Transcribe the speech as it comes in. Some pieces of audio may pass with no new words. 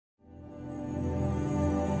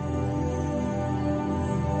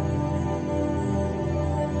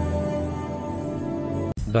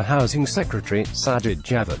The Housing Secretary, Sajid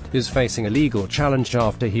Javid, is facing a legal challenge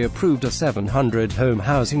after he approved a 700-home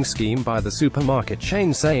housing scheme by the supermarket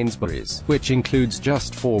chain Sainsbury's, which includes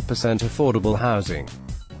just 4% affordable housing.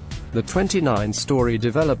 The 29-storey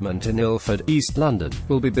development in Ilford, East London,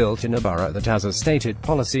 will be built in a borough that has a stated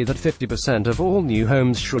policy that 50% of all new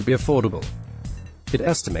homes should be affordable. It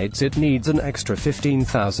estimates it needs an extra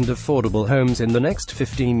 15,000 affordable homes in the next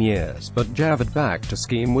 15 years, but Javid backed a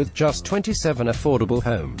scheme with just 27 affordable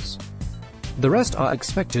homes. The rest are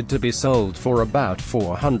expected to be sold for about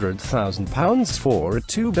 £400,000 for a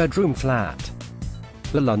two-bedroom flat.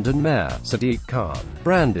 The London Mayor, Sadiq Khan,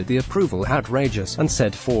 branded the approval outrageous, and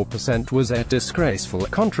said 4% was a disgraceful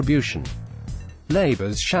contribution.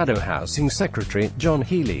 Labour's shadow housing secretary, John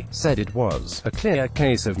Healey, said it was a clear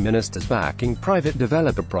case of ministers backing private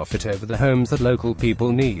developer profit over the homes that local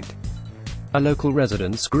people need. A local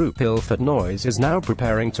residents group, Ilford Noise, is now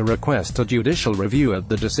preparing to request a judicial review of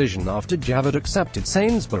the decision after Javid accepted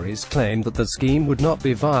Sainsbury's claim that the scheme would not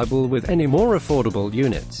be viable with any more affordable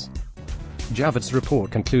units. Javid's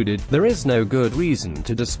report concluded, "There is no good reason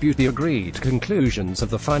to dispute the agreed conclusions of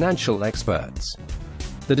the financial experts."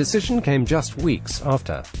 The decision came just weeks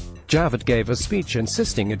after Javid gave a speech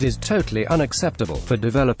insisting it is totally unacceptable for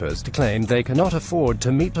developers to claim they cannot afford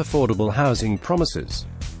to meet affordable housing promises.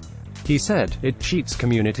 He said, "It cheats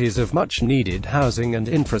communities of much-needed housing and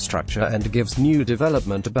infrastructure and gives new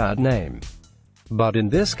development a bad name." But in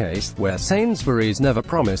this case, where Sainsbury's never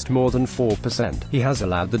promised more than 4%, he has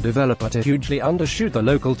allowed the developer to hugely undershoot the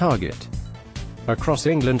local target. Across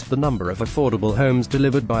England, the number of affordable homes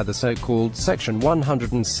delivered by the so-called Section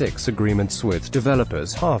 106 agreements with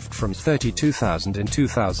developers halved from 32,000 in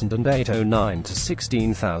 2008-09 to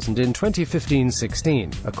 16,000 in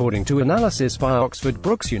 2015-16, according to analysis by Oxford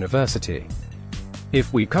Brookes University.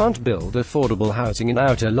 "If we can't build affordable housing in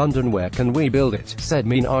outer London, where can we build it?" said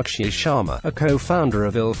Meenakshi Sharma, a co-founder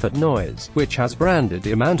of Ilford Noise, which has branded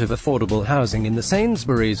the amount of affordable housing in the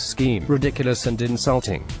Sainsbury's scheme ridiculous and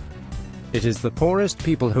insulting. "It is the poorest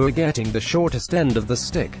people who are getting the shortest end of the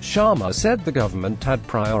stick." Sharma said the government had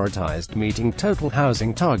prioritised meeting total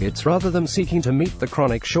housing targets rather than seeking to meet the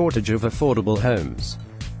chronic shortage of affordable homes.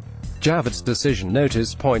 Javid's decision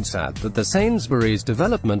notice points out that the Sainsbury's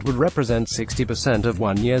development would represent 60% of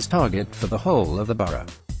 1 year's target for the whole of the borough.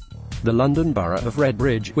 The London Borough of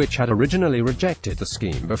Redbridge, which had originally rejected the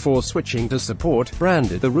scheme before switching to support,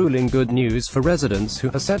 branded the ruling good news for residents who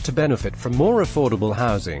are set to benefit from more affordable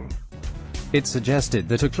housing. It suggested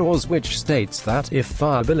that a clause which states that, if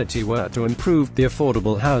viability were to improve, the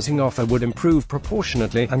affordable housing offer would improve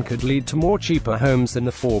proportionately, and could lead to more cheaper homes than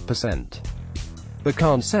the 4%. But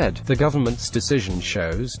Khan said, the government's decision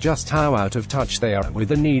shows just how out of touch they are with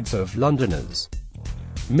the needs of Londoners.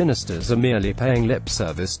 Ministers are merely paying lip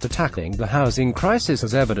service to tackling the housing crisis,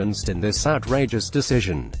 as evidenced in this outrageous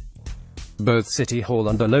decision. Both City Hall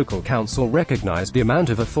and the local council recognized the amount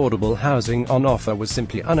of affordable housing on offer was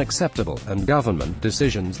simply unacceptable, and government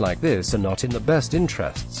decisions like this are not in the best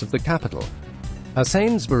interests of the capital. A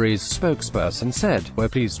Sainsbury's spokesperson said, "We're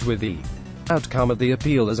pleased with the outcome of the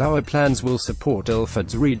appeal, as our plans will support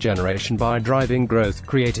Ilford's regeneration by driving growth,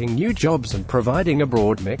 creating new jobs and providing a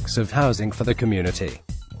broad mix of housing for the community."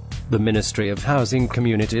 The Ministry of Housing,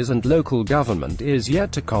 Communities and Local Government is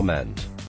yet to comment.